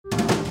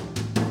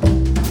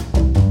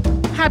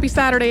Happy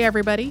Saturday,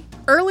 everybody.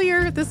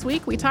 Earlier this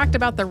week, we talked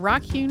about the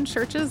rock-hewn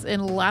churches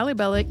in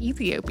Lalibela,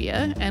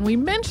 Ethiopia, and we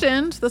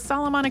mentioned the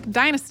Solomonic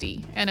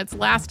dynasty and its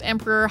last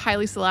emperor,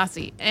 Haile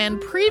Selassie.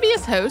 And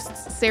previous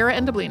hosts, Sarah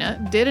and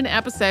Deblina, did an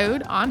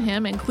episode on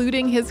him,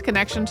 including his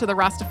connection to the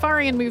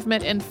Rastafarian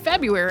movement in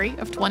February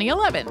of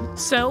 2011.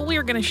 So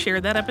we're going to share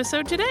that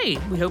episode today.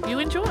 We hope you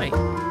enjoy.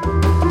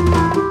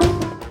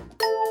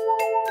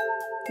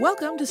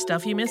 Welcome to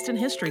Stuff You Missed in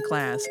History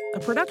Class, a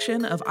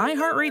production of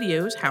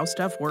iHeartRadio's How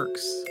Stuff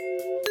Works.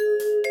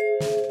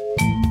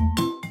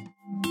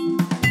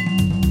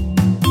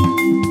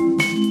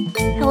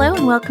 Hello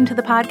and welcome to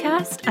the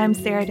podcast. I'm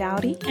Sarah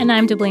Dowdy. And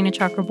I'm Deblina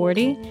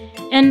Chakraborty.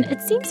 And it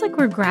seems like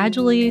we're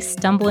gradually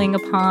stumbling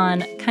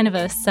upon kind of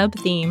a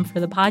sub-theme for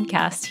the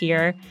podcast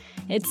here.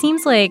 It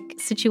seems like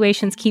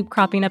situations keep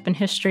cropping up in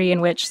history in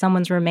which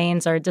someone's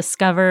remains are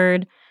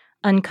discovered,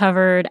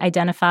 uncovered,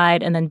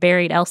 identified, and then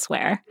buried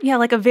elsewhere. Yeah,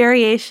 like a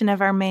variation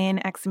of our main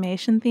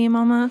exhumation theme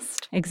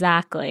almost.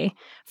 Exactly.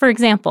 For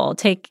example,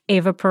 take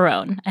Eva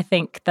Peron. I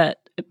think that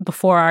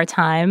before our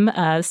time,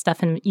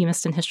 Stefan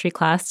Emerson in history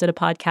class did a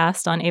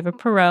podcast on Eva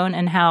Peron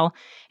and how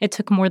it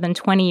took more than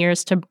 20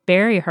 years to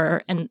bury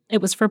her, and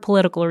it was for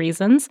political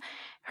reasons.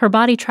 Her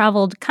body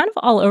traveled kind of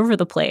all over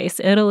the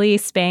place, Italy,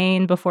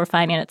 Spain, before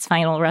finding its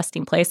final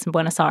resting place in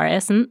Buenos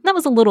Aires. And that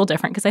was a little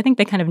different because I think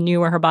they kind of knew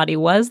where her body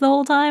was the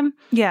whole time.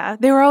 Yeah,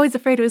 they were always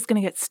afraid it was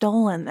going to get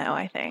stolen, though,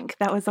 I think.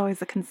 That was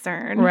always a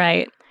concern.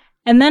 Right.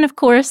 And then, of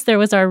course, there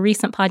was our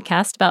recent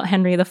podcast about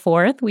Henry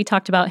IV. We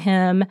talked about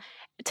him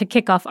to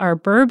kick off our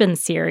bourbon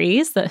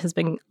series that has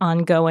been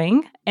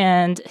ongoing.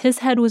 And his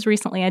head was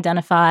recently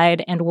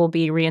identified and will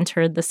be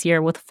reinterred this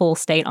year with full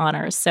state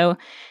honors. So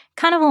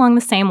kind of along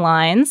the same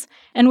lines.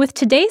 And with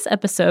today's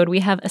episode,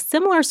 we have a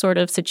similar sort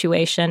of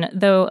situation,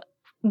 though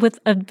with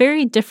a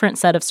very different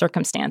set of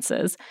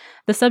circumstances.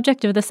 The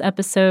subject of this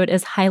episode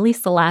is Haile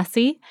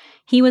Selassie.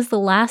 He was the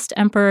last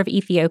emperor of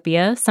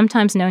Ethiopia,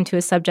 sometimes known to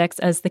his subjects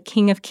as the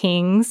King of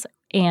Kings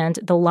and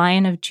the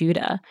Lion of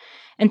Judah.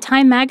 And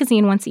Time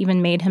magazine once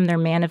even made him their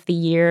Man of the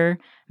Year.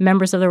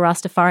 Members of the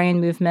Rastafarian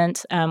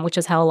movement, which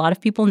is how a lot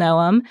of people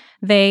know him,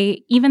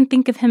 they even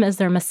think of him as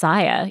their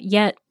messiah,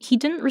 yet he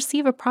didn't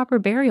receive a proper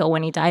burial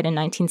when he died in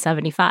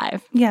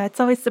 1975. Yeah, it's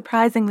always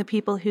surprising the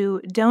people who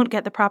don't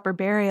get the proper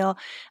burial.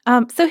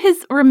 So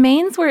his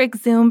remains were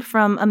exhumed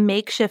from a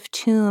makeshift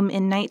tomb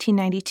in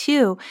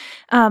 1992,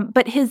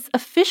 but his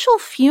official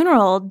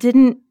funeral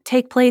didn't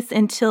take place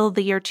until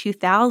the year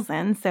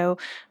 2000, so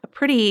a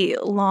pretty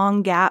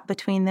long gap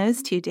between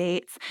those two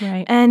dates.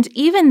 Right. And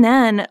even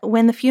then,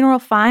 when the funeral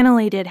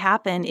finally did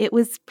happen, it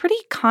was pretty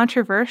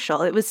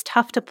controversial. It was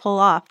tough to pull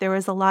off. There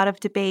was a lot of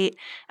debate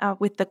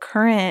with the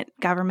current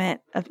government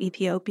of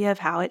Ethiopia of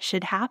how it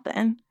should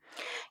happen.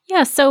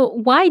 Yeah, so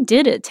why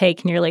did it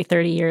take nearly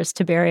 30 years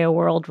to bury a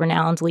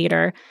world-renowned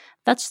leader?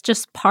 That's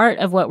just part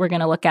of what we're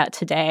going to look at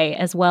today,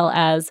 as well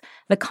as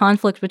the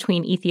conflict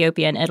between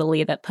Ethiopia and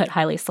Italy that put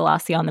Haile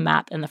Selassie on the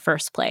map in the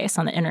first place,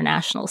 on the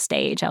international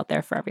stage out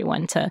there for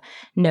everyone to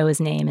know his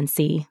name and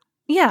see.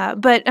 Yeah,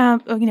 but,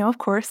 of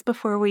course,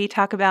 before we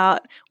talk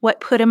about what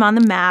put him on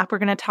the map, we're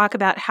going to talk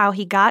about how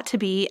he got to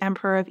be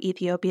emperor of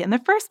Ethiopia in the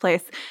first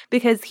place,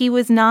 because he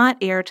was not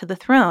heir to the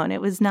throne.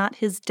 It was not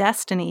his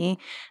destiny,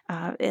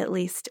 at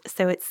least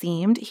so it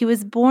seemed. He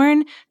was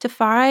born to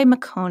Tafari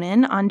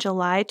Makonnen on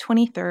July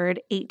 23rd,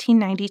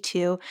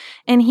 1892,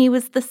 and he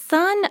was the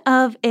son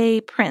of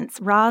a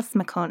prince, Ras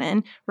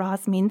Makonnen.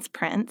 Ras means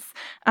prince.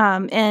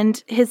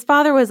 And his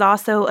father was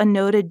also a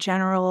noted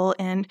general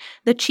and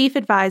the chief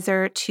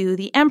advisor to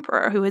the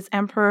emperor, who was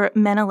Emperor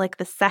Menelik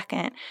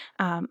II,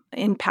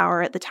 in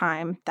power at the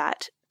time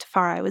that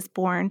Tafari was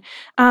born.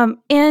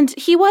 And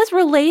he was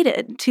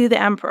related to the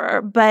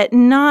emperor, but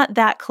not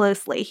that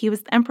closely. He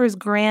was the emperor's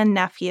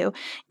grandnephew,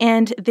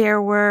 and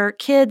there were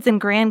kids and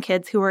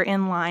grandkids who were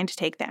in line to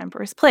take the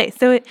emperor's place.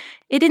 So it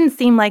didn't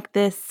seem like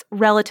this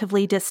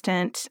relatively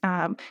distant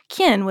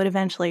kin would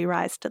eventually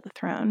rise to the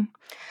throne.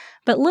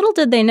 But little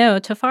did they know,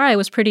 Tafari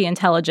was pretty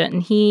intelligent,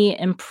 and he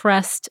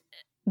impressed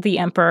the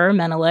emperor,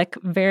 Menelik,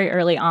 very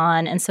early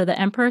on. And so the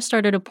emperor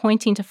started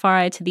appointing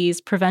Tafari to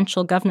these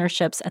provincial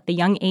governorships at the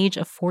young age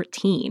of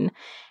 14.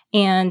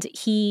 And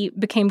he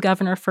became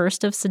governor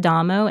first of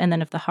Sidamo and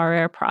then of the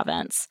Harar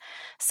province.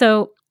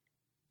 So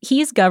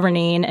he's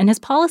governing, and his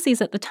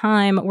policies at the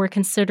time were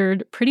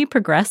considered pretty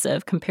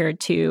progressive compared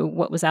to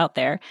what was out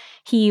there.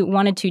 He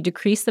wanted to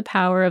decrease the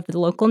power of the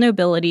local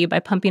nobility by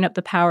pumping up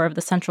the power of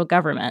the central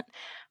government.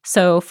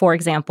 So, for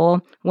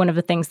example, one of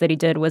the things that he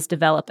did was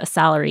develop a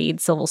salaried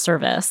civil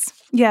service.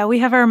 Yeah, we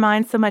have our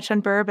minds so much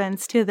on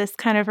bourbons, too. This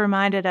kind of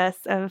reminded us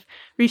of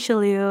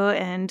Richelieu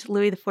and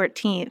Louis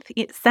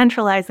XIV,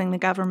 centralizing the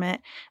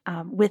government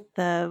with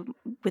the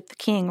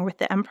king or with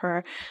the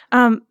emperor.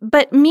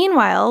 But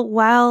meanwhile,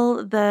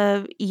 while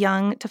the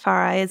young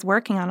Tafari is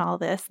working on all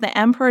this, the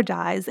emperor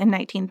dies in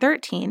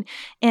 1913,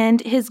 and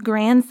his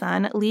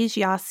grandson,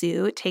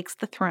 Lijyasu, takes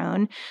the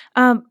throne.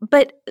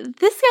 But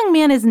this young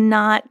man is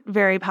not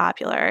very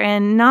popular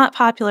and not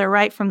popular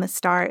right from the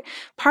start.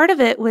 Part of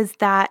it was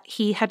that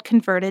he had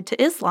converted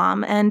to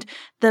Islam, and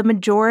the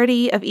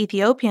majority of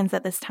Ethiopians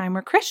at this time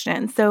were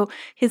Christians. So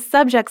his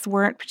subjects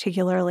weren't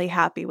particularly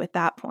happy with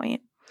that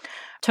point.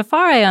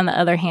 Tafari, on the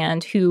other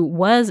hand, who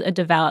was a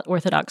devout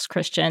Orthodox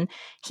Christian,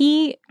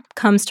 he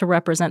comes to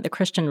represent the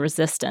Christian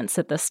resistance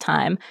at this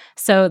time.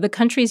 So the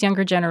country's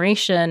younger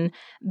generation,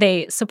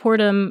 they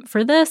support him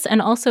for this,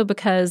 and also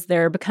because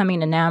they're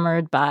becoming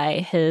enamored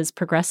by his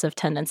progressive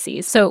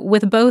tendencies. So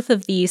with both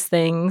of these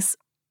things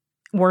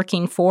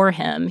working for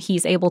him,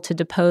 he's able to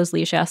depose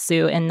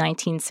Lijyasu in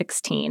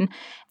 1916,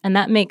 and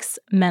that makes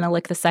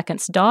Menelik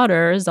II's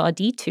daughter,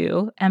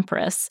 Zawditu,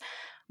 empress.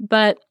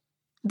 But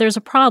there's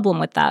a problem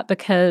with that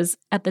because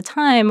at the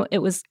time, it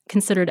was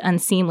considered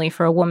unseemly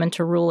for a woman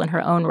to rule in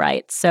her own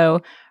right.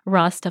 So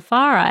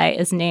Rastafari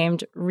is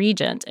named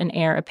regent and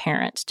heir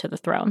apparent to the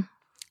throne.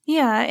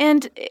 Yeah,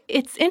 and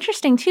it's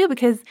interesting, too,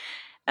 because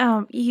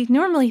you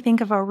normally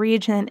think of a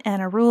regent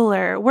and a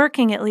ruler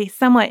working at least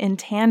somewhat in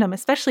tandem,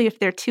 especially if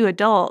they're two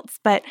adults.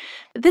 But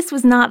this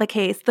was not the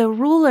case. The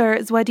ruler,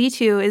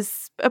 Zawditu,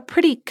 is a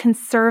pretty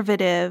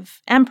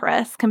conservative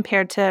empress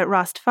compared to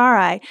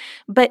Rastafari,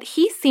 but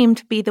he seemed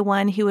to be the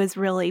one who was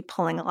really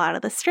pulling a lot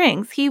of the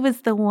strings. He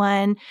was the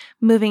one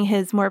moving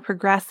his more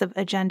progressive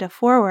agenda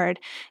forward.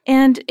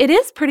 And it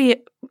is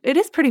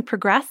pretty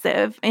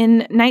progressive. In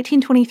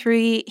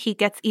 1923, he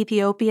gets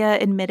Ethiopia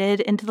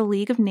admitted into the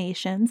League of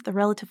Nations, the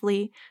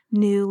relatively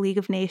new League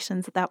of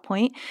Nations at that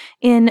point.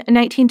 In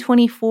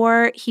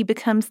 1924, he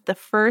becomes the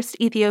first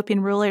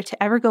Ethiopian ruler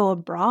to ever go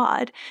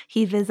abroad.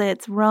 He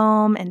visits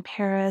Rome and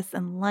Paris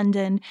and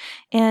London.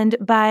 And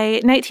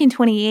by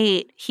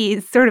 1928,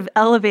 he's sort of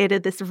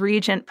elevated this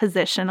regent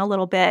position a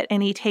little bit,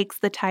 and he takes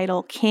the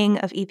title King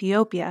of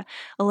Ethiopia.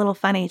 A little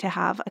funny to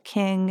have a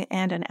king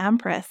and an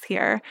empress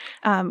here.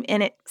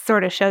 And it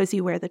sort of shows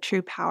you where the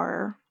true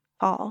power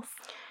falls.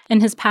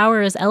 And his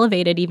power is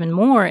elevated even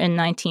more in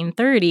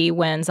 1930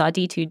 when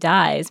Zawditu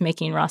dies,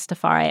 making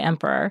Rastafari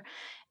emperor.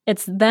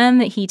 It's then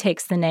that he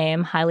takes the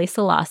name Haile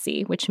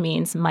Selassie, which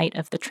means might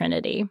of the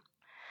Trinity.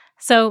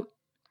 So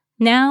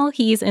now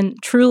he's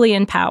truly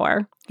in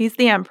power. He's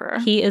the emperor.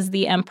 He is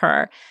the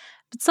emperor.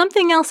 But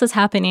something else is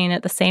happening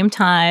at the same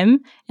time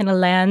in a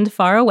land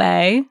far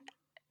away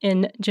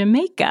in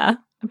Jamaica.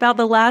 About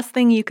the last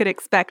thing you could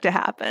expect to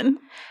happen.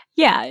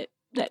 Yeah.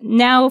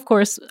 Now, of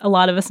course, a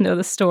lot of us know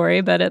the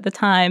story, but at the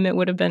time it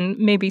would have been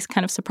maybe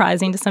kind of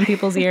surprising to some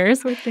people's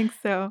ears. I would think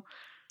so.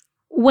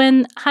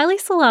 When Haile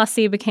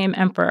Selassie became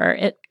emperor,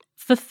 it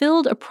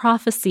fulfilled a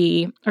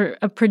prophecy or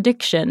a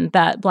prediction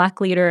that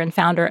Black leader and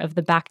founder of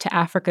the Back to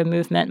Africa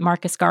movement,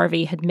 Marcus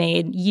Garvey, had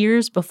made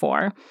years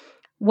before.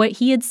 What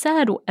he had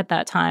said at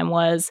that time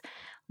was,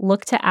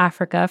 "Look to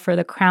Africa for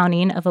the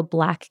crowning of a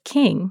Black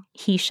king.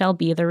 He shall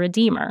be the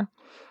Redeemer."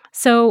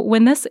 So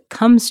when this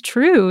comes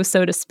true,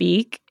 so to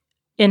speak,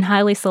 in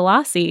Haile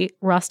Selassie,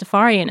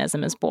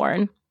 Rastafarianism is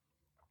born.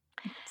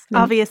 It's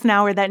obvious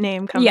now where that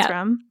name comes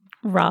from.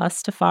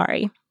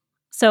 Rastafari.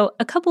 So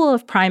a couple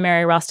of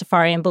primary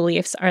Rastafarian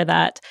beliefs are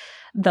that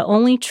the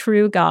only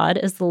true God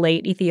is the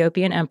late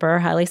Ethiopian emperor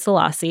Haile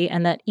Selassie,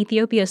 and that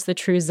Ethiopia is the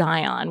true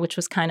Zion, which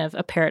was kind of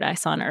a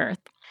paradise on earth.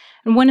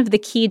 And one of the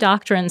key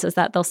doctrines is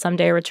that they'll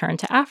someday return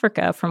to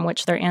Africa, from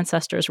which their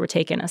ancestors were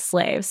taken as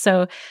slaves.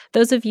 So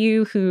those of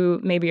you who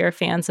maybe are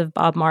fans of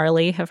Bob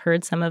Marley have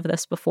heard some of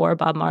this before.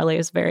 Bob Marley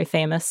is very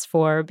famous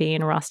for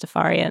being a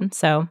Rastafarian.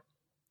 So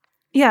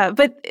yeah,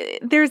 but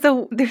there's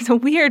a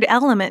weird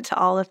element to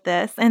all of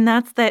this, and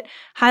that's that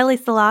Haile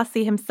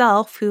Selassie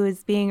himself, who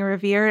is being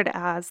revered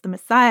as the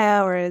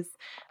Messiah or as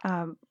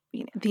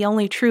the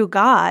only true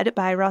God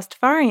by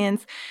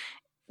Rastafarians,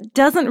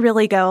 doesn't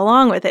really go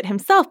along with it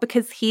himself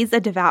because he's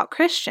a devout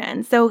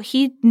Christian. So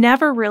he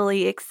never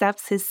really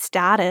accepts his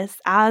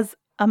status as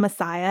a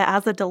Messiah,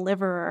 as a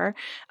deliverer,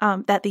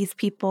 that these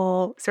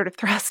people sort of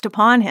thrust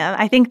upon him.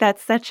 I think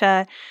that's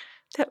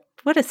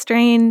what a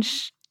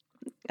strange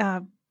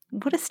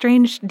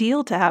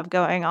deal to have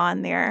going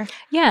on there.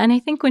 Yeah, and I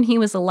think when he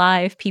was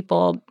alive,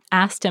 people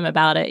asked him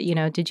about it. You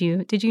know, did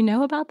you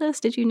know about this?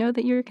 Did you know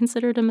that you're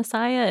considered a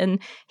Messiah? And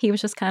he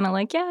was just kind of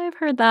like, yeah, I've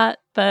heard that,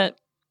 but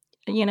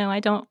I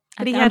don't.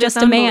 I'm just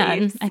a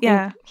man. I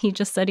think he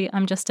just said,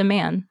 I'm just a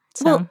man.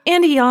 So. Well,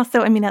 and he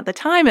also, at the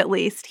time at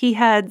least, he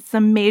had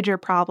some major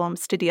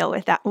problems to deal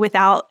with that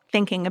without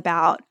thinking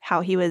about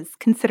how he was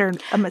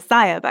considered a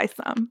Messiah by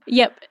some.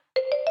 Yep.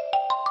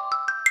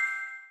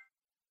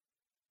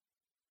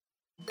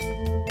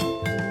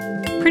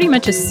 Pretty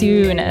much as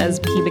soon as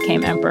he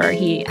became emperor,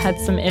 he had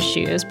some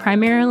issues,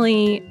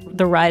 primarily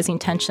the rising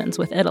tensions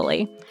with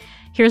Italy.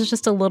 Here's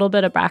just a little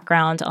bit of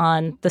background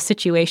on the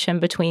situation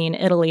between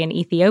Italy and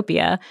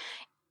Ethiopia.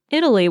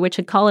 Italy, which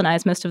had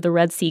colonized most of the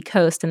Red Sea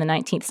coast in the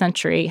 19th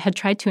century, had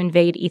tried to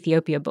invade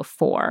Ethiopia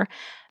before.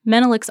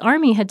 Menelik's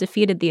army had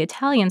defeated the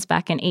Italians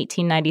back in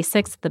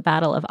 1896 at the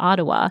Battle of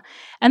Ottawa,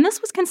 and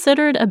this was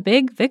considered a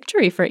big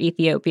victory for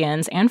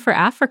Ethiopians and for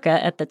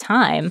Africa at the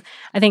time.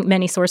 I think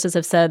many sources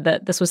have said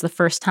that this was the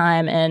first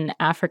time an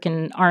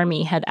African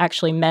army had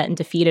actually met and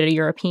defeated a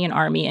European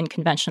army in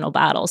conventional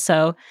battle,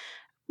 so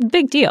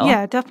big deal.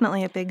 Yeah,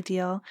 definitely a big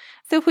deal.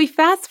 So if we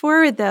fast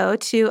forward, though,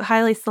 to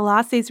Haile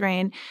Selassie's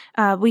reign,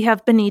 we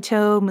have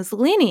Benito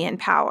Mussolini in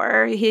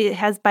power. He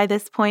has, by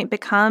this point,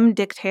 become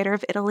dictator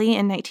of Italy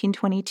in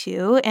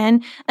 1922.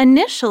 And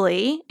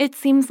initially, it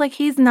seems like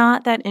he's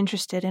not that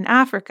interested in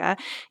Africa.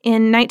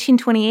 In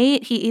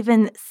 1928, he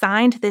even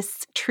signed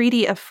this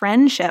treaty of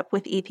friendship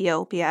with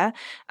Ethiopia,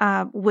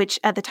 which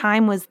at the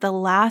time was the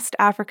last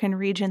African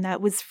region that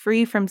was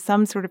free from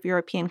some sort of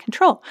European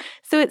control.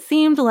 So it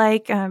seemed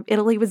like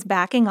Italy was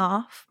backing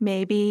off.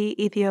 Maybe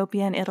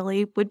Ethiopia and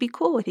Italy would be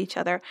cool with each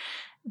other.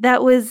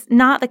 That was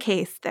not the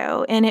case,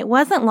 though, and it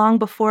wasn't long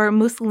before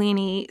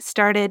Mussolini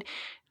started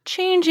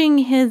changing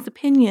his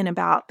opinion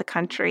about the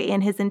country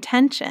and his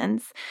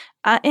intentions,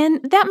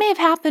 and that may have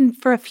happened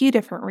for a few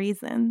different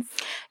reasons.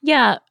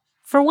 Yeah.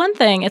 For one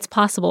thing, it's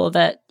possible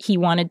that he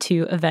wanted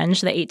to avenge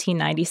the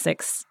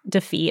 1896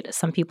 defeat.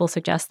 Some people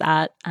suggest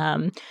that.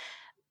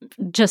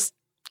 Just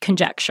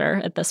conjecture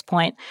at this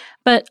point.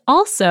 But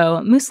also,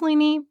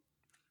 Mussolini,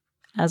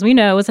 as we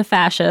know, was a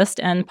fascist,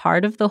 and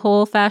part of the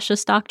whole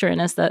fascist doctrine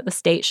is that the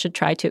state should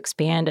try to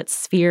expand its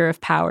sphere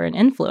of power and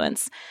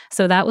influence.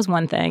 So that was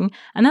one thing.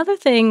 Another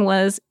thing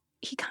was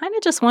he kind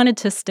of just wanted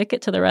to stick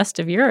it to the rest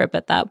of Europe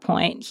at that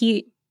point.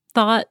 He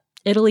thought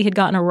Italy had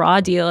gotten a raw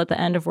deal at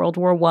the end of World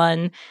War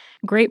I.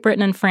 Great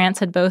Britain and France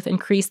had both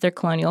increased their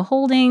colonial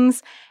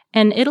holdings,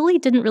 and Italy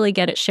didn't really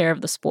get its share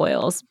of the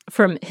spoils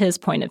from his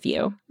point of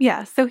view.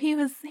 Yeah, so he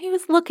was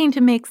looking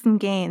to make some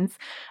gains.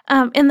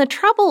 And the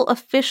trouble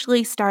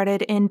officially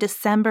started in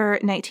December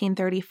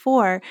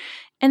 1934,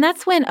 and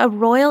that's when a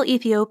Royal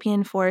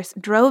Ethiopian force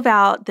drove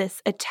out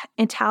this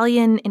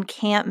Italian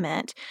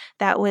encampment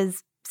that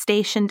was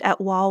stationed at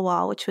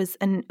Walwal, which was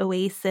an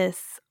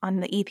oasis on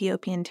the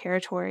Ethiopian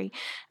territory.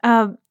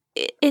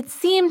 It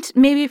seemed,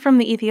 maybe from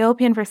the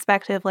Ethiopian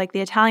perspective, like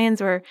the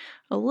Italians were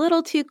a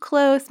little too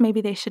close.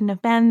 Maybe they shouldn't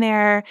have been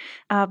there.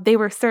 They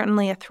were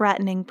certainly a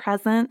threatening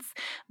presence.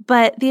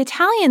 But the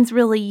Italians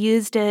really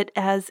used it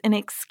as an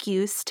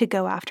excuse to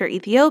go after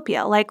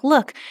Ethiopia. Like,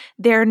 look,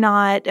 they're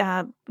not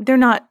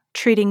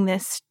treating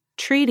this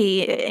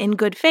treaty in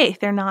good faith.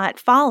 They're not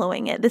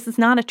following it. This is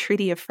not a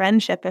treaty of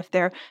friendship if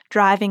they're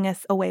driving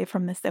us away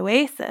from this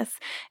oasis.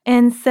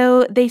 And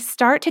so they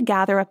start to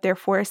gather up their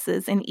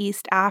forces in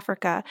East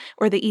Africa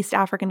or the East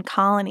African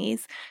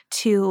colonies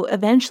to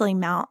eventually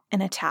mount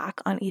an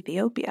attack on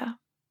Ethiopia.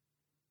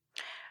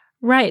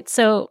 Right.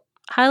 So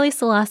Haile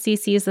Selassie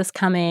sees this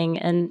coming,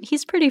 and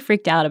he's pretty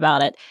freaked out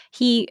about it.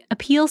 He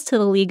appeals to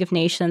the League of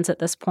Nations at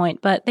this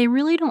point, but they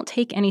really don't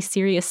take any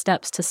serious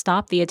steps to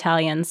stop the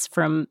Italians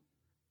from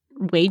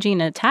waging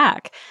an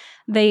attack.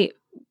 They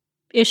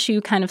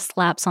issue kind of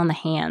slaps on the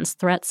hands,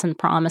 threats and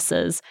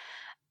promises.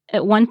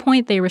 At one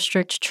point, they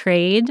restrict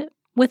trade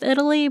with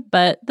Italy,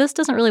 but this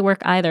doesn't really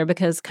work either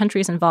because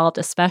countries involved,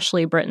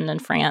 especially Britain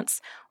and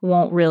France,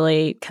 won't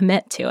really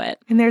commit to it.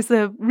 And there's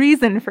a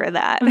reason for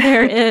that.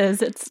 There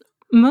is. It's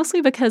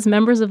mostly because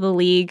members of the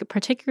League,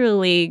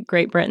 particularly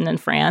Great Britain and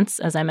France,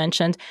 as I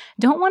mentioned,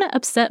 don't want to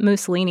upset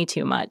Mussolini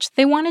too much.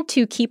 They wanted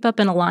to keep up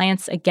an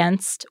alliance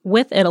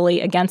with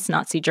Italy against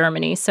Nazi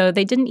Germany, so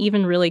they didn't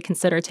even really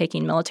consider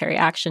taking military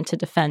action to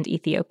defend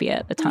Ethiopia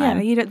at the time.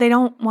 Yeah, they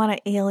don't want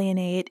to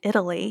alienate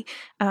Italy,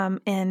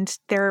 and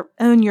their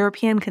own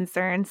European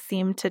concerns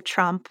seem to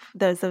trump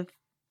those of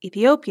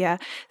Ethiopia.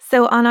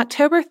 So on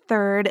October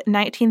 3rd,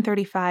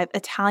 1935,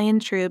 Italian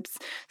troops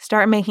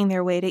start making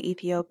their way to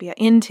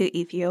into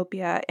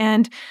Ethiopia.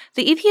 And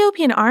the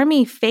Ethiopian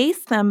army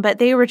faced them, but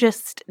they were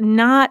just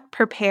not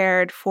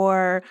prepared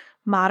for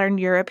modern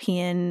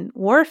European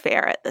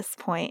warfare at this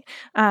point.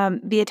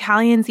 The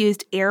Italians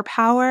used air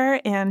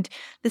power, and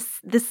this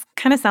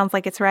kind of sounds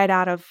like it's right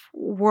out of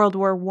World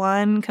War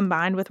I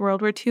combined with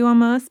World War II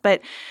almost,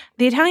 but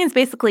the Italians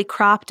basically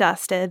crop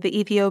dusted the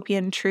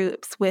Ethiopian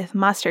troops with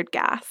mustard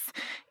gas.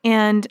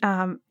 And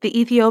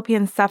the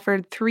Ethiopians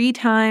suffered 3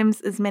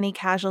 times as many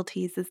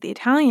casualties as the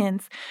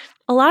Italians.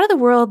 A lot of the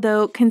world,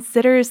 though,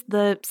 considers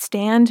the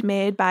stand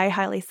made by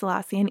Haile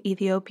Selassie, an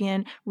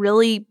Ethiopian,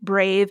 really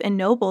brave and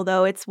noble,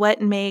 though. It's what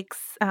makes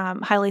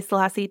Haile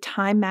Selassie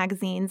Time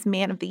magazine's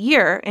Man of the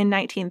Year in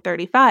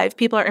 1935.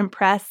 People are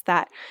impressed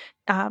that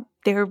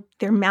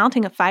they're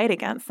mounting a fight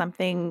against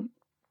something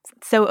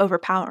so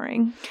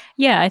overpowering.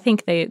 Yeah, I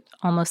think they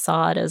almost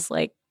saw it as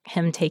like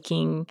him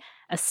taking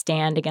a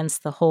stand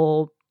against the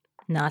whole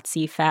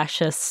Nazi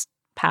fascist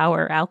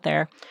power out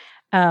there.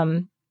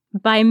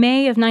 By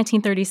May of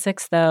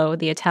 1936, though,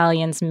 the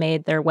Italians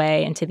made their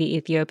way into the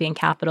Ethiopian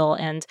capital,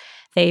 and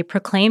they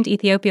proclaimed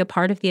Ethiopia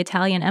part of the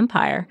Italian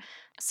Empire.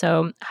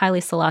 So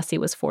Haile Selassie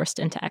was forced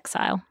into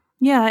exile.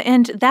 Yeah,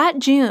 and that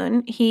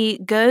June, he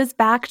goes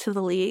back to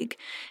the League,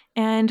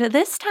 And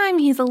this time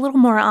he's a little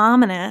more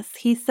ominous.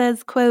 He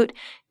says, quote,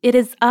 "It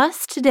is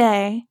us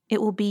today,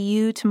 it will be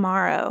you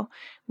tomorrow,"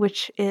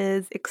 which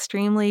is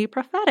extremely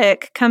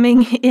prophetic,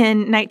 coming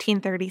in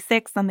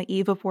 1936 on the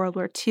eve of World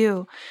War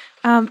II.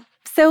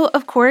 So,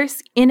 of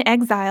course, in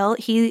exile,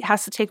 he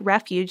has to take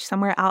refuge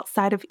somewhere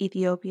outside of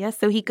Ethiopia.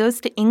 So he goes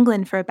to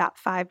England for about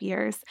 5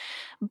 years.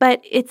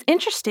 But it's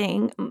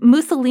interesting,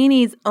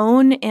 Mussolini's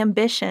own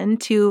ambition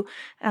to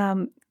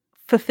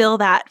fulfill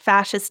that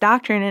fascist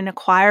doctrine and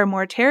acquire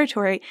more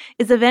territory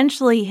is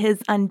eventually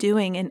his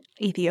undoing in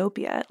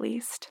Ethiopia, at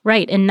least.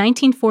 Right. In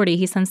 1940,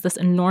 he sends this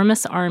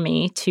enormous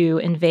army to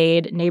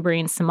invade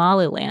neighboring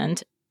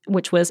Somaliland,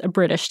 which was a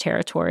British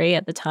territory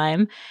at the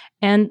time.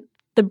 And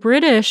the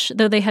British,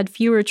 though they had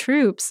fewer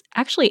troops,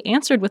 actually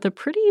answered with a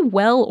pretty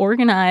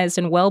well-organized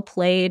and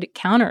well-played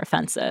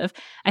counteroffensive.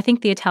 I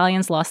think the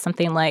Italians lost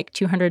something like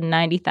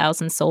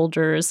 290,000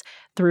 soldiers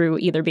through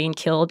either being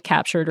killed,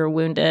 captured, or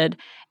wounded.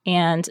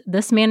 And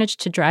this managed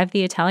to drive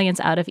the Italians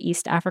out of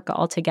East Africa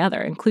altogether,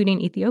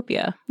 including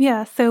Ethiopia.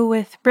 Yeah, so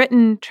with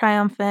Britain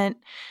triumphant,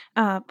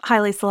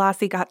 Haile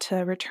Selassie got to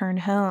return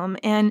home,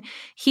 and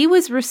he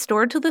was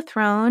restored to the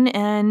throne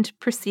and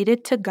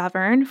proceeded to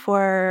govern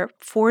for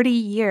 40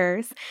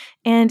 years.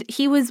 And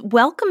he was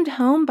welcomed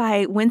home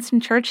by Winston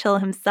Churchill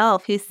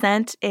himself, who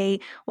sent a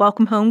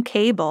welcome home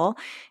cable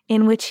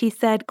in which he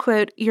said,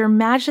 quote, "Your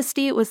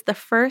Majesty was the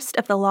first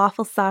of the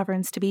lawful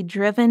sovereigns to be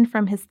driven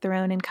from his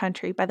throne and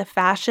country by the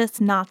fascist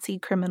Nazi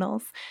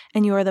criminals,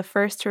 and you are the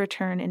first to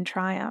return in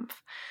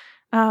triumph."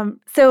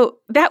 So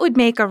that would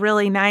make a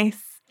really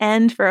nice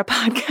end for a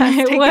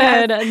podcast. It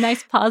would. A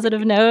nice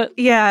positive note.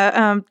 Yeah,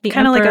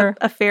 kind of like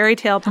a fairy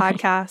tale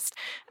podcast.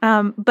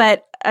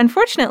 But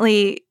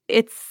unfortunately,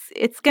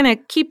 it's going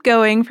to keep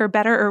going for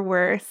better or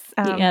worse.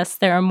 Yes,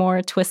 there are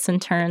more twists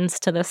and turns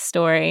to this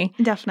story.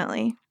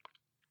 Definitely.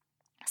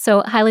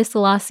 So Haile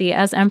Selassie,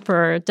 as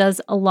emperor,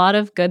 does a lot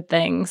of good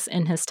things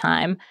in his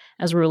time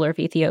as ruler of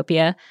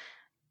Ethiopia.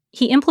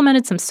 He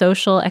implemented some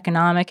social,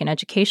 economic, and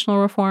educational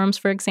reforms,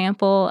 for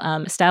example,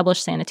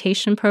 established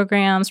sanitation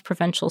programs,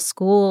 provincial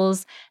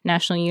schools,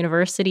 national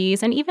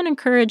universities, and even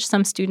encouraged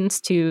some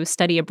students to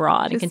study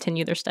abroad and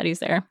continue their studies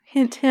there.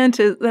 Hint, hint,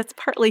 that's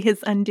partly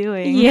his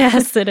undoing.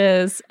 Yes, it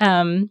is.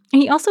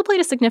 He also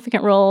played a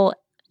significant role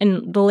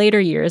in the later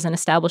years in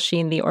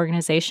establishing the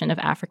Organization of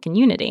African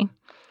Unity.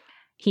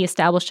 He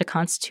established a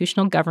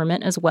constitutional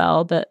government as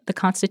well, but the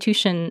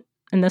Constitution,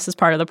 and this is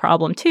part of the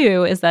problem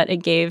too, is that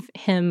it gave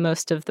him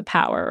most of the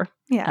power.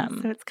 Yeah,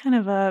 so it's kind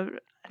of an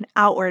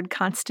outward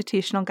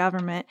constitutional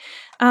government.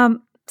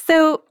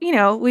 So,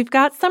 we've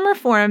got some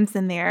reforms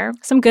in there.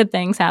 Some good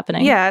things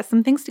happening. Yeah,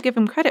 some things to give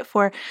him credit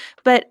for.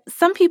 But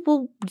some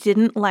people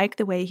didn't like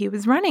the way he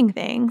was running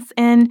things.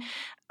 And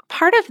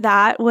part of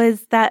that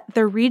was that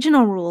the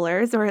regional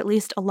rulers, or at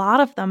least a lot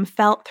of them,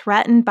 felt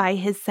threatened by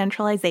his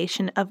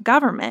centralization of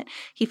government.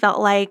 He felt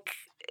like,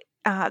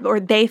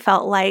 or they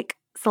felt like,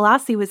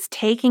 Selassie was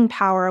taking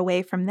power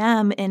away from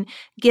them and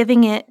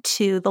giving it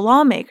to the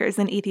lawmakers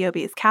in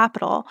Ethiopia's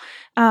capital.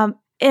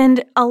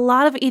 And a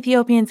lot of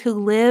Ethiopians who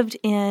lived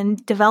in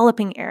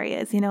developing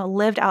areas,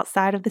 lived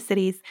outside of the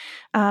cities,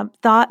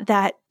 thought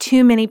that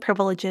too many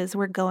privileges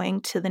were going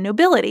to the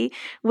nobility,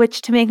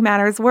 which, to make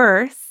matters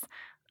worse,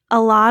 a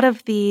lot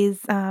of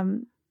these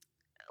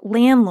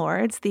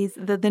landlords,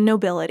 the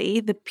nobility,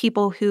 the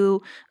people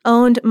who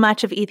owned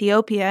much of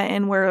Ethiopia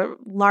and were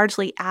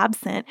largely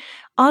absent,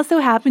 also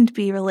happened to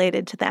be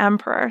related to the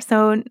emperor.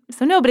 So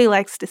nobody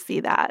likes to see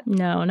that.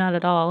 No, not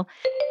at all.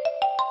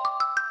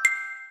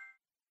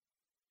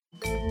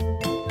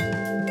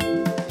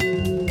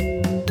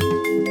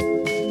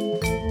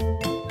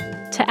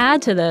 To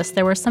add to this,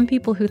 there were some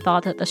people who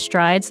thought that the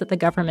strides that the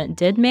government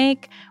did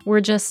make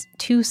were just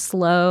too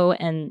slow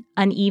and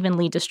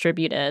unevenly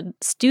distributed.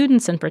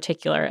 Students in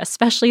particular,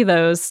 especially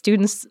those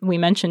students we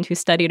mentioned who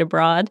studied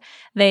abroad,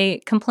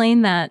 they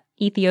complained that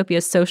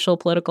Ethiopia's social,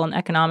 political, and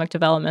economic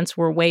developments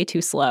were way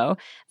too slow.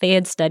 They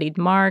had studied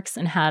Marx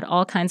and had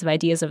all kinds of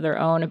ideas of their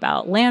own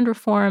about land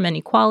reform and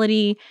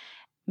equality.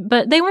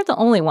 But they weren't the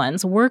only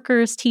ones.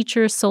 Workers,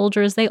 teachers,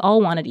 soldiers, they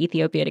all wanted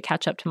Ethiopia to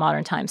catch up to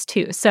modern times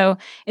too. So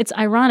it's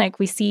ironic.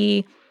 We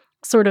see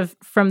sort of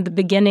from the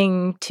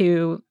beginning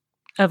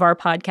of our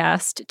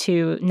podcast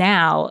to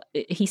now,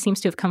 he seems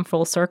to have come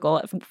full circle.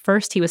 At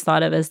first, he was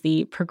thought of as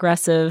the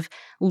progressive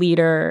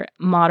leader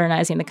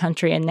modernizing the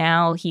country, and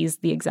now he's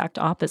the exact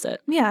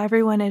opposite. Yeah,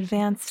 everyone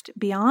advanced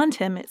beyond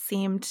him, it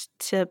seemed,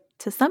 to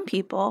some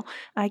people.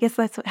 I guess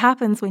that's what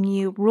happens when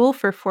you rule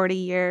for 40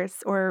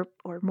 years or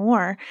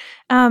more.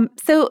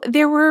 So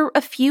there were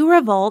a few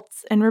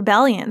revolts and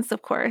rebellions,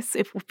 of course,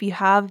 if you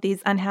have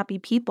these unhappy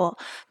people.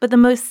 But the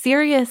most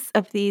serious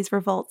of these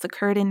revolts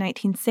occurred in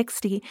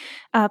 1960.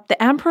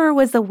 The emperor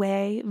was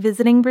away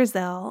visiting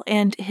Brazil,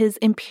 and his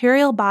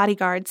imperial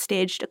bodyguard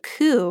staged a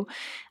coup.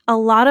 A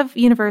lot of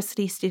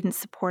university students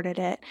supported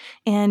it,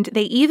 and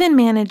they even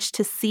managed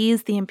to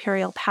seize the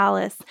imperial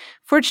palace.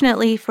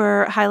 Fortunately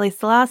for Haile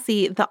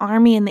Selassie, the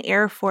army and the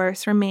air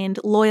force remained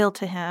loyal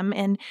to him,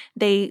 and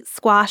they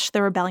squashed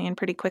the rebellion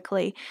pretty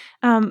quickly.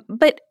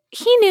 But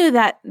he knew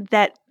that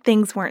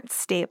things weren't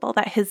stable,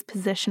 that his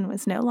position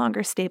was no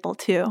longer stable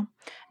too.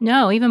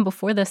 No, even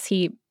before this,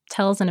 he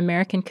tells an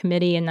American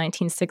committee in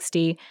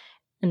 1960,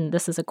 and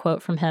this is a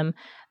quote from him,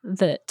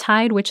 "The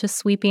tide which is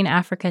sweeping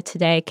Africa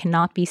today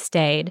cannot be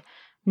stayed.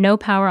 No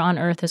power on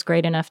earth is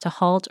great enough to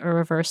halt or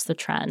reverse the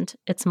trend.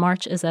 Its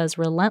march is as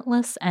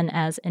relentless and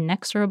as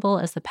inexorable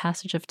as the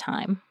passage of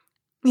time."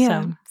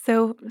 Yeah,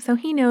 so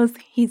he knows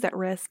he's at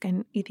risk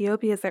and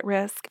Ethiopia is at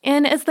risk.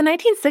 And as the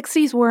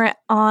 1960s were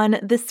on,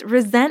 this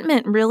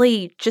resentment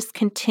really just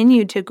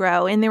continued to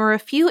grow. And there were a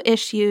few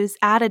issues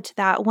added to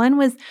that. One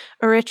was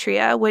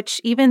Eritrea, which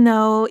even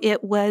though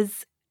it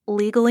was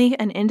legally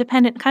an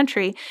independent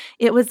country,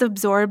 it was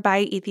absorbed by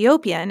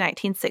Ethiopia in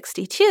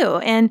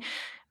 1962. And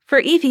for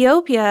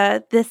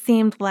Ethiopia, this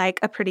seemed like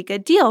a pretty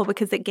good deal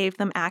because it gave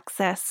them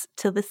access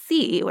to the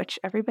sea, which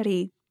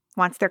everybody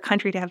wants their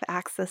country to have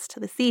access to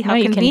the sea. How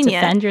convenient. You can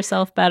defend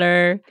yourself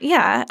better.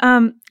 Yeah.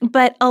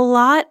 But a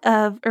lot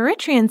of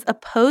Eritreans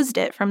opposed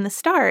it from the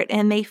start,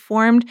 and they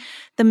formed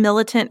the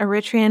Militant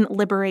Eritrean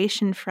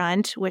Liberation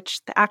Front,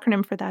 which the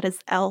acronym for that is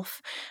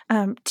ELF,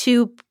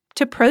 to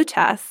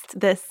protest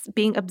this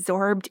being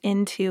absorbed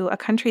into a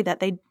country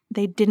that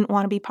they didn't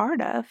want to be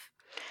part of.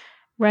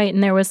 Right.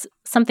 And there was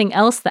something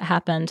else that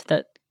happened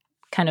that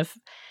kind of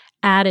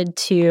added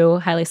to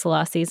Haile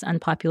Selassie's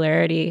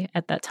unpopularity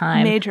at that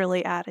time.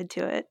 Majorly added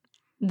to it.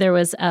 There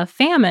was a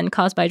famine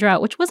caused by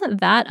drought, which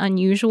wasn't that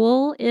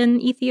unusual in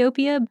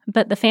Ethiopia,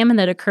 but the famine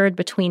that occurred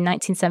between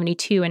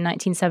 1972 and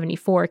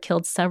 1974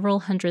 killed several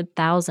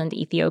 100,000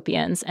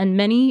 Ethiopians, and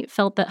many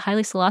felt that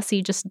Haile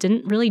Selassie just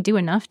didn't really do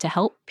enough to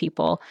help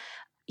people.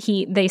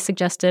 They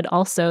suggested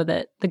also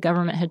that the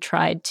government had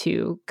tried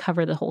to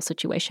cover the whole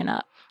situation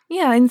up.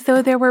 Yeah, and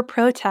so there were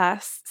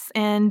protests,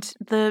 and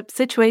the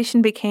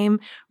situation became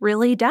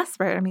really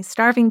desperate. I mean,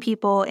 starving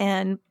people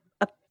and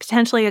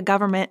potentially a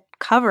government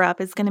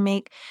cover-up is going to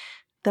make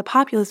the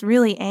populace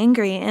really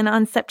angry. And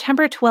on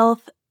September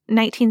 12th,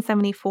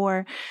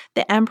 1974,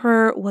 the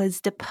emperor was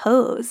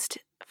deposed,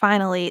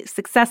 finally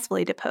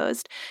successfully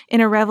deposed,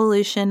 in a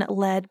revolution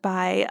led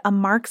by a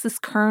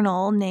Marxist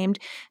colonel named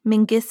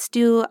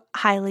Mengistu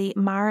Haile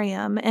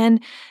Mariam.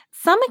 And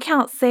some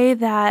accounts say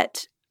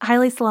that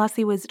Haile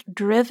Selassie was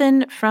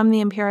driven from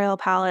the imperial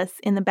palace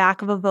in the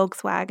back of a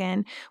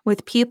Volkswagen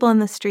with people in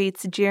the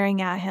streets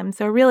jeering at him.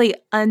 So a really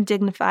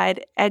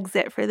undignified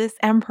exit for this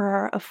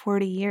emperor of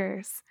 40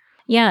 years.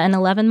 Yeah, and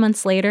 11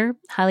 months later,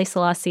 Haile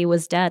Selassie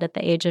was dead at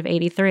the age of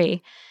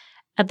 83.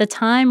 At the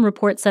time,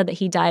 reports said that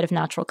he died of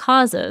natural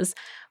causes,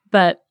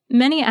 but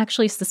many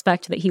actually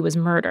suspect that he was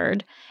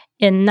murdered.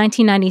 In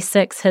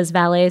 1996, his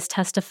valets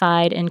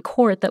testified in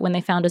court that when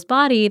they found his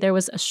body, there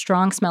was a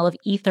strong smell of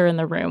ether in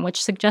the room,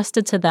 which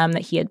suggested to them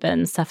that he had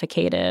been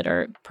suffocated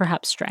or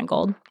perhaps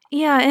strangled.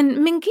 Yeah, and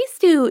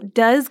Mengistu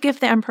does give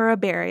the emperor a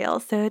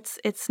burial, so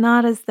it's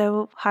not as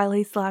though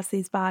Haile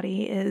Selassie's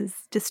body is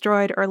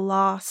destroyed or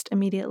lost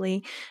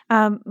immediately.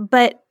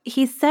 But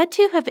he's said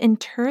to have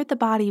interred the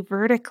body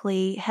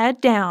vertically,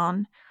 head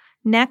down,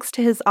 next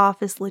to his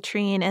office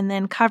latrine, and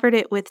then covered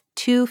it with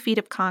 2 feet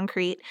of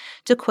concrete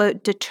to,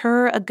 quote,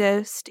 deter a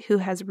ghost who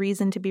has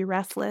reason to be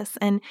restless.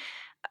 And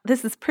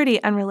this is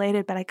pretty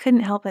unrelated, but I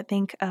couldn't help but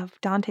think of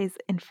Dante's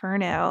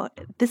Inferno.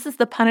 This is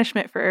the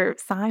punishment for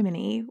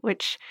simony,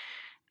 which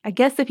I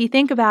guess if you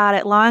think about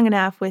it long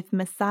enough with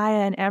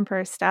Messiah and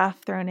Emperor stuff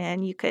thrown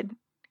in, you could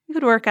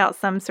work out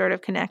some sort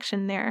of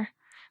connection there.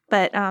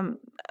 But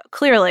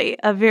clearly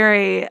a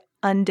very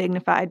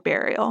undignified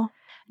burial.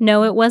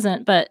 No, it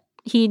wasn't, but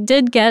he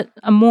did get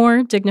a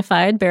more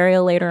dignified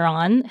burial later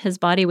on. His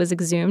body was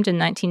exhumed in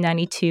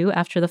 1992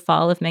 after the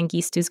fall of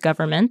Mengistu's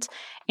government.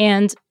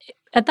 And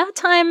at that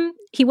time,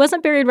 he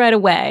wasn't buried right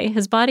away.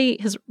 His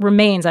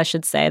remains, I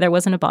should say, there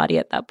wasn't a body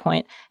at that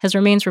point. His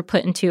remains were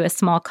put into a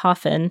small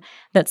coffin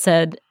that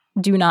said,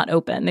 "Do not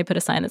open." They put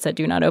a sign that said,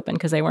 "Do not open,"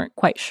 because they weren't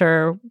quite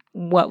sure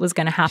what was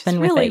going to happen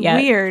with it yet.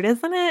 It's really weird,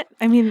 isn't it?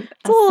 I mean,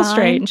 it's a little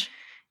strange.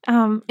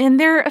 And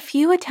there are a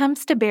few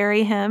attempts to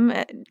bury him,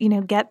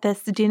 get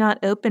this "do not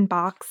open"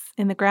 box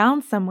in the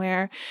ground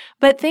somewhere,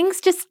 but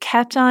things just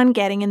kept on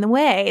getting in the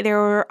way. There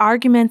were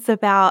arguments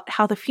about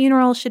how the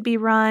funeral should be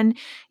run,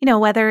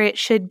 whether it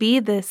should be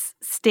this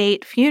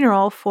state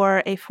funeral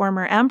for a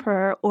former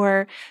emperor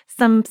or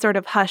some sort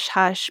of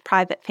hush-hush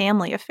private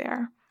family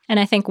affair. And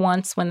I think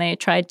once when they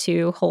tried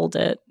to hold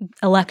it,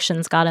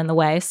 elections got in the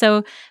way.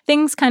 So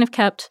things kind of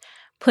kept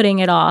putting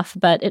it off,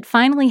 but it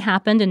finally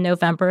happened in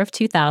November of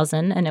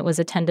 2000, and it was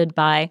attended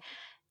by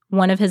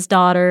one of his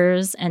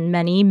daughters and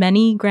many,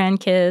 many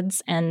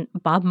grandkids, and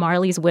Bob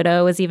Marley's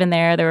widow was even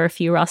there. There were a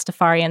few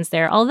Rastafarians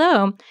there,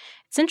 although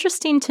it's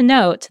interesting to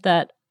note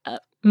that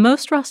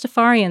most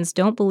Rastafarians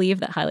don't believe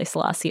that Haile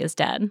Selassie is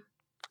dead.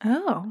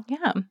 Oh.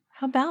 Yeah.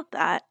 How about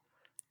that?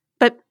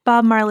 But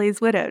Bob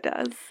Marley's widow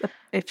does,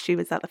 if she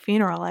was at the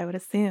funeral, I would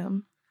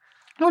assume.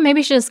 Well,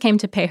 maybe she just came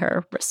to pay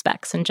her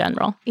respects in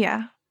general.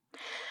 Yeah.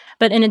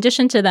 But in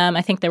addition to them,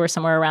 I think there were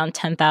somewhere around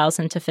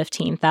 10,000 to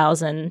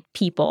 15,000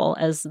 people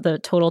as the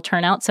total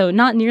turnout. So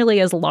not nearly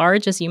as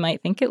large as you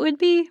might think it would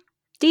be.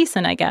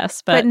 decent, I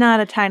guess. But not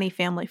a tiny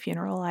family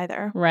funeral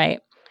either. Right.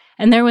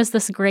 And there was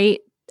this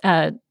great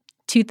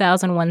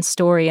 2001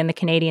 story in the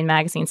Canadian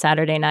magazine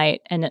Saturday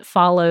Night, and it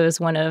follows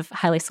one of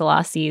Haile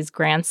Selassie's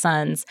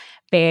grandsons,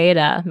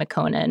 Beata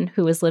Makonnen,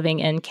 who was living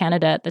in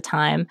Canada at the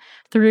time,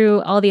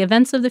 through all the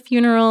events of the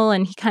funeral,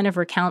 and he kind of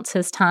recounts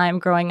his time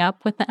growing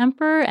up with the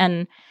emperor.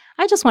 And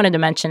I just wanted to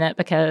mention it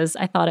because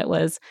I thought it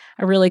was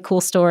a really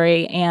cool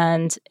story,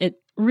 and it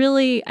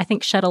really, I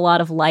think, shed a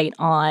lot of light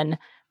on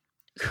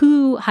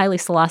who Haile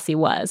Selassie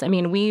was. I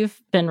mean, we've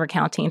been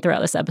recounting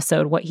throughout this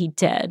episode what he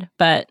did,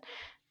 but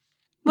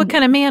what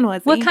kind of man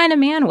was he? What kind of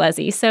man was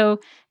he?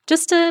 So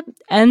just to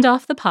end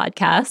off the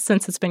podcast,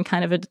 since it's been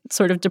kind of a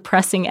sort of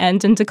depressing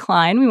end and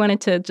decline, we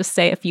wanted to just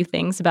say a few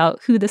things about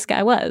who this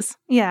guy was.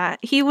 Yeah,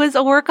 he was a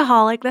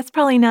workaholic. That's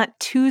probably not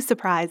too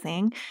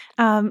surprising.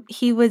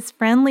 He was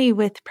friendly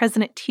with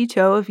President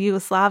Tito of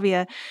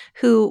Yugoslavia,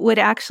 who would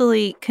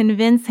actually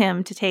convince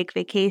him to take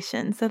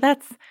vacation. So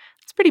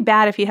it's pretty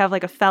bad if you have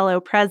like a fellow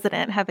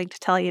president having to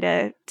tell you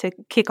to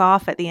kick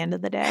off at the end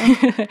of the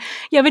day.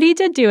 Yeah, but he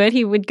did do it.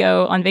 He would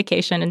go on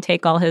vacation and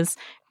take all his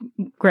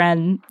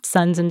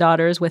grandsons and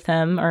daughters with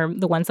him, or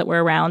the ones that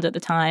were around at the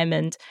time.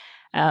 And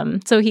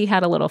so he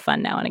had a little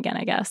fun now and again,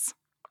 I guess.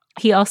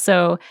 He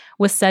also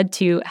was said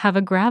to have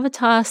a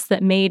gravitas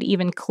that made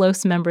even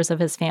close members of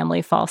his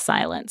family fall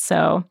silent.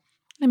 So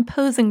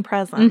imposing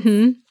presence.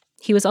 Mm-hmm.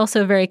 He was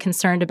also very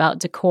concerned about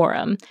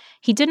decorum.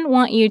 He didn't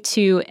want you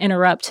to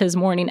interrupt his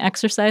morning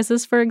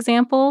exercises, for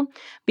example,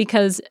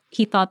 because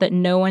he thought that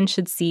no one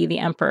should see the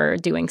emperor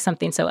doing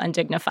something so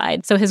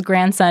undignified. So his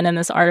grandson in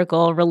this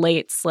article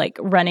relates like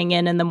running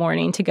in the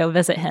morning to go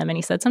visit him. And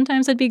he said,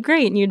 sometimes it'd be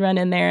great and you'd run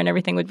in there and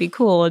everything would be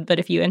cool. But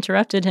if you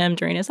interrupted him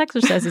during his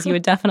exercises, you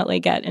would definitely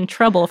get in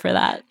trouble for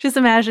that. Just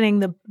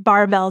imagining the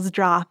barbells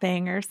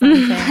dropping or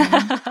something,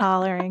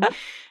 hollering.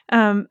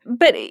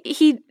 But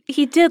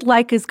he did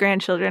like his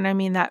grandchildren. I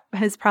mean, that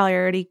has probably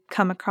already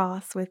come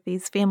across with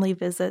these family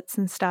visits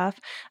and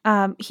stuff.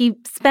 He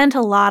spent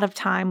a lot of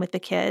time with the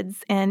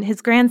kids, and his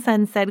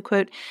grandson said,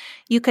 quote,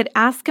 "You could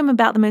ask him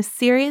about the most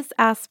serious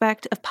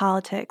aspect of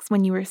politics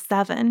when you were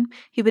 7.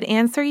 He would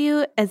answer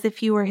you as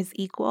if you were his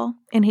equal,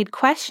 and he'd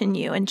question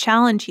you and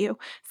challenge you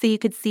so you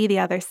could see the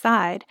other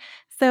side."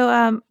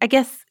 So I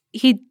guess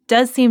he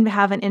does seem to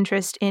have an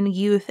interest in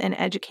youth and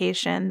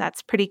education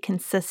that's pretty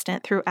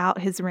consistent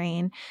throughout his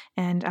reign.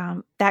 And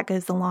that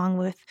goes along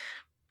with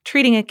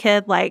treating a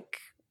kid like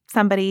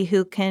somebody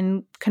who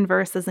can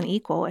converse as an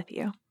equal with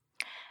you.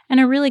 And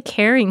a really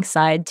caring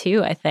side,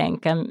 too, I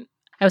think. I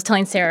was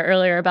telling Sarah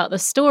earlier about the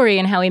story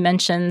and how he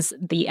mentions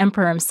the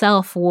emperor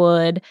himself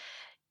would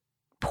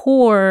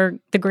pour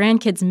the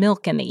grandkids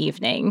milk in the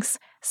evenings.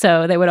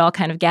 So they would all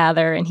kind of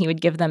gather and he would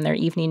give them their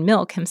evening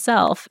milk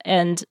himself.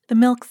 And the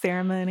milk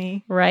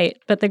ceremony. Right.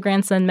 But the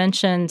grandson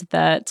mentioned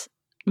that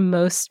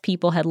most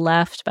people had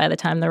left by the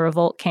time the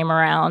revolt came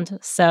around.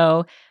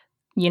 So,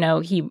 you know,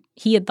 he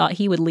had thought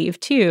he would leave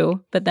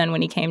too. But then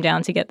when he came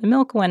down to get the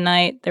milk one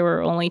night, there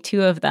were only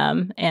 2 of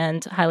them.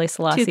 And Haile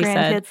Selassie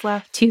said,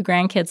 2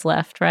 grandkids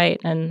left, right?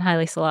 And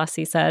Haile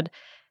Selassie said,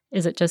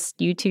 "Is it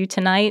just you 2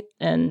 tonight?"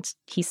 And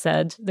he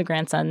said, the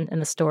grandson in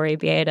the story,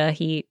 Beata,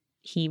 he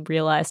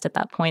realized at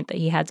that point that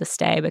he had to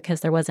stay because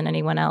there wasn't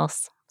anyone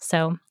else.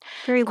 So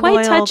very quite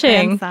loyal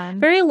touching, grandson.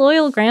 Very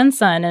loyal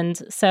grandson. And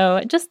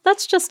so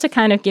that's just to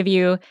kind of give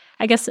you,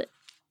 I guess,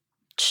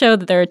 show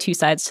that there are 2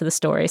 sides to the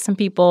story. Some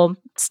people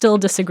still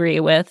disagree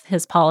with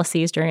his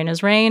policies during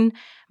his reign,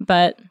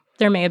 but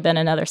there may have been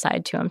another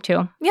side to him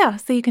too. Yeah,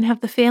 so you can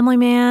have the family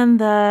man,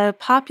 the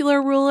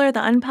popular ruler, the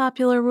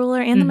unpopular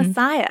ruler, and the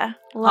Messiah.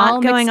 A lot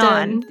all going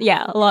on.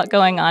 Yeah, a lot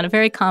going on. A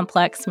very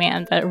complex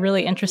man, but a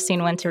really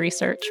interesting one to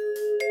research.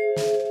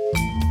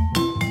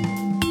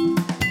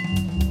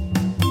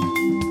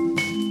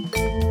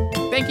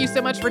 Thank you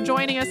so much for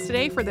joining us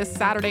today for this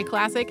Saturday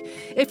Classic.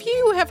 If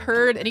you have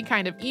heard any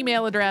kind of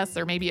email address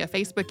or maybe a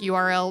Facebook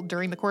URL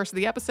during the course of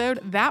the episode,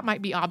 that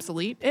might be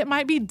obsolete. It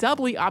might be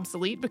doubly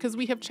obsolete because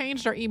we have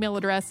changed our email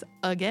address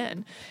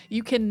again.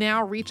 You can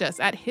now reach us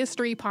at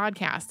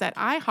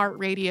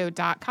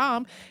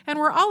historypodcast@iheartradio.com, and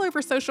we're all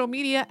over social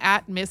media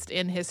at Missed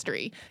in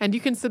History. And you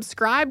can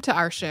subscribe to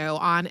our show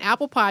on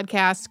Apple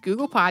Podcasts,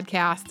 Google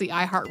Podcasts, the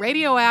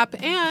iHeartRadio app,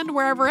 and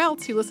wherever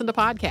else you listen to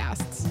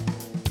podcasts.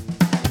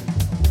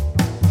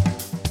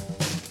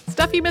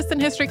 Stuff You Missed in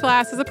History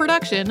Class is a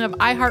production of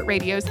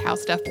iHeartRadio's How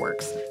Stuff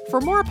Works.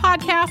 For more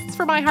podcasts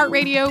from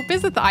iHeartRadio,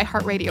 visit the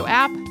iHeartRadio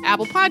app,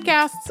 Apple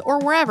Podcasts, or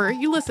wherever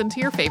you listen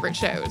to your favorite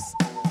shows.